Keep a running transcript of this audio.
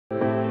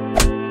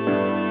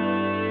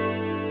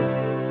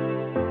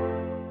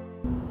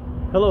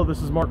Hello,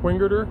 this is Mark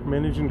Wingerter,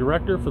 Managing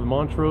Director for the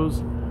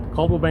Montrose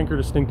Coldwell Banker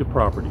Distinctive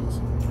Properties,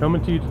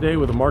 coming to you today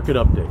with a market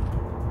update.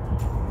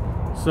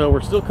 So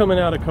we're still coming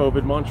out of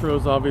COVID.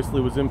 Montrose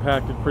obviously was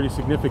impacted pretty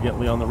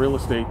significantly on the real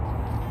estate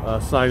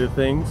side of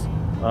things.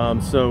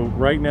 So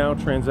right now,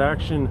 the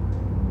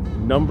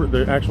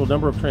actual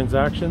number of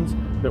transactions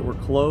that were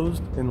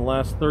closed in the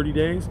last 30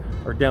 days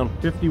are down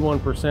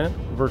 51%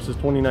 versus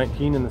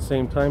 2019 in the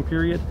same time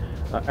period.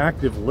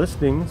 Active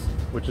listings,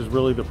 which is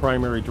really the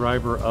primary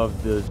driver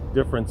of the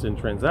difference in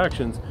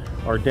transactions,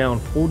 are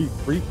down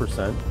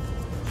 43%.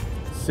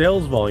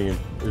 Sales volume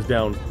is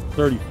down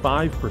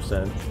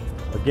 35%.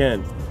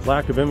 Again,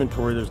 lack of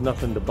inventory, there's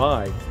nothing to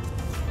buy.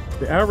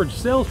 The average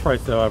sales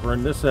price, however,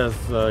 and this has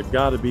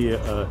got to be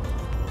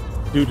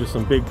due to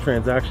some big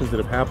transactions that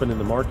have happened in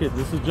the market.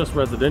 This is just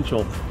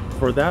residential.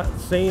 For that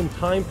same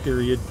time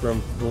period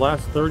from the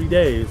last 30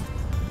 days,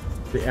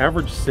 the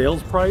average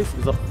sales price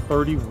is up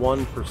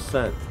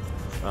 31%.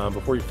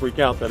 Before you freak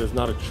out, that is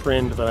not a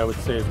trend that I would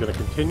say is going to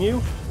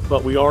continue,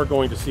 but we are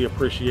going to see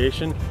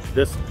appreciation.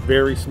 This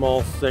very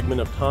small segment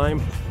of time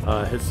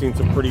has seen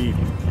some pretty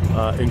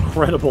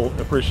incredible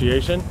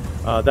appreciation.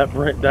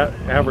 That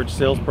average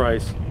sales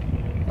price,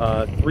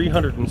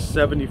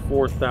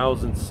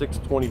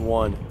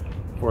 $374,621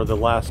 for the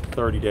last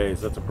 30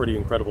 days. That's a pretty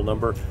incredible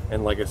number,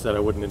 and like I said, I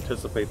wouldn't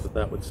anticipate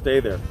that would stay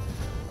there.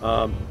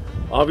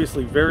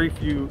 Obviously, very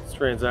few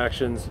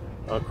transactions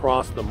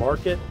across the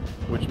market,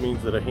 which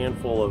means that a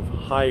handful of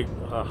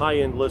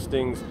high-end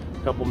listings, a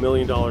couple $1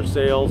 million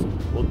sales,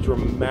 will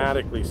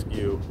dramatically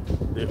skew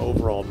the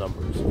overall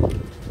numbers.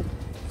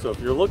 So if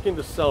you're looking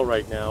to sell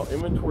right now,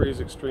 inventory is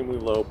extremely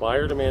low,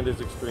 buyer demand is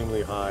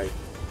extremely high.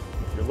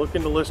 If you're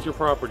looking to list your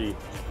property,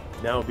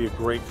 now would be a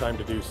great time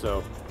to do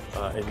so.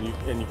 And you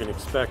can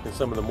expect in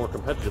some of the more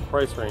competitive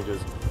price ranges,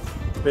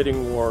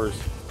 bidding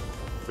wars,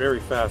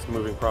 very fast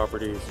moving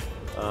properties,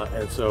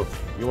 and so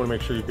you want to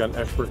make sure you've got an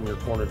expert in your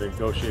corner to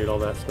negotiate all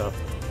that stuff.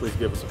 Please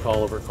give us a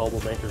call over at Coldwell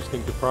Banker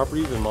Distinctive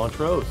Properties in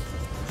Montrose.